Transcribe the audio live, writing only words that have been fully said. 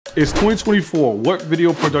It's 2024. What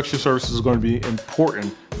video production services are going to be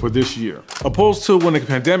important for this year? Opposed to when the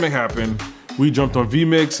pandemic happened, we jumped on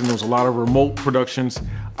vMix and there was a lot of remote productions.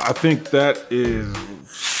 I think that is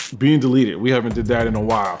being deleted. We haven't did that in a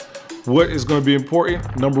while. What is going to be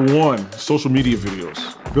important? Number one, social media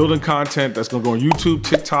videos. Building content that's going to go on YouTube,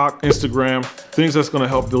 TikTok, Instagram, things that's going to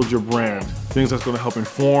help build your brand, things that's going to help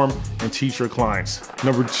inform and teach your clients.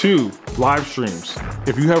 Number two, live streams.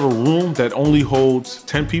 If you have a room that only holds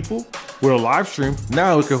 10 people, with a live stream,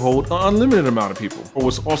 now it can hold an unlimited amount of people. But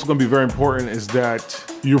what's also going to be very important is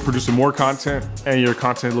that you're producing more content and your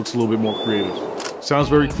content looks a little bit more creative. Sounds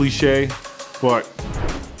very cliche, but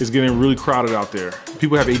it's getting really crowded out there.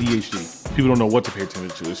 People have ADHD. People don't know what to pay attention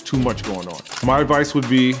to. There's too much going on. My advice would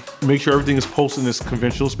be make sure everything is posted in this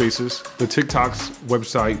conventional spaces. The TikToks,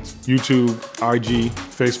 website, YouTube, IG,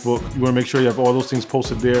 Facebook. You want to make sure you have all those things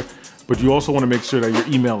posted there, but you also want to make sure that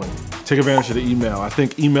you're emailing. Take advantage of the email. I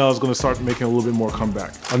think email is going to start making a little bit more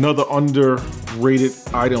comeback. Another underrated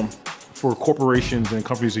item for corporations and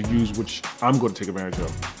companies to use, which I'm going to take advantage of.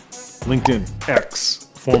 LinkedIn, X,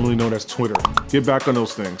 formerly known as Twitter. Get back on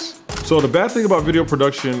those things. So the bad thing about video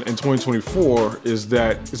production in 2024 is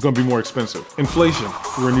that it's going to be more expensive. Inflation.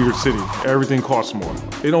 We're in New York City. Everything costs more.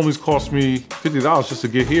 It almost cost me $50 just to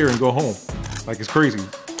get here and go home. Like, it's crazy.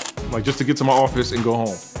 Like, just to get to my office and go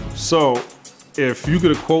home. So if you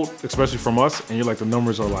get a quote, especially from us, and you're like, the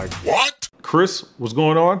numbers are like, what? Chris, what's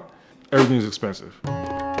going on? Everything's expensive.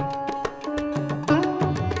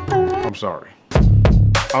 I'm sorry.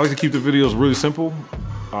 I like to keep the videos really simple,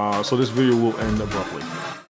 so this video will end abruptly.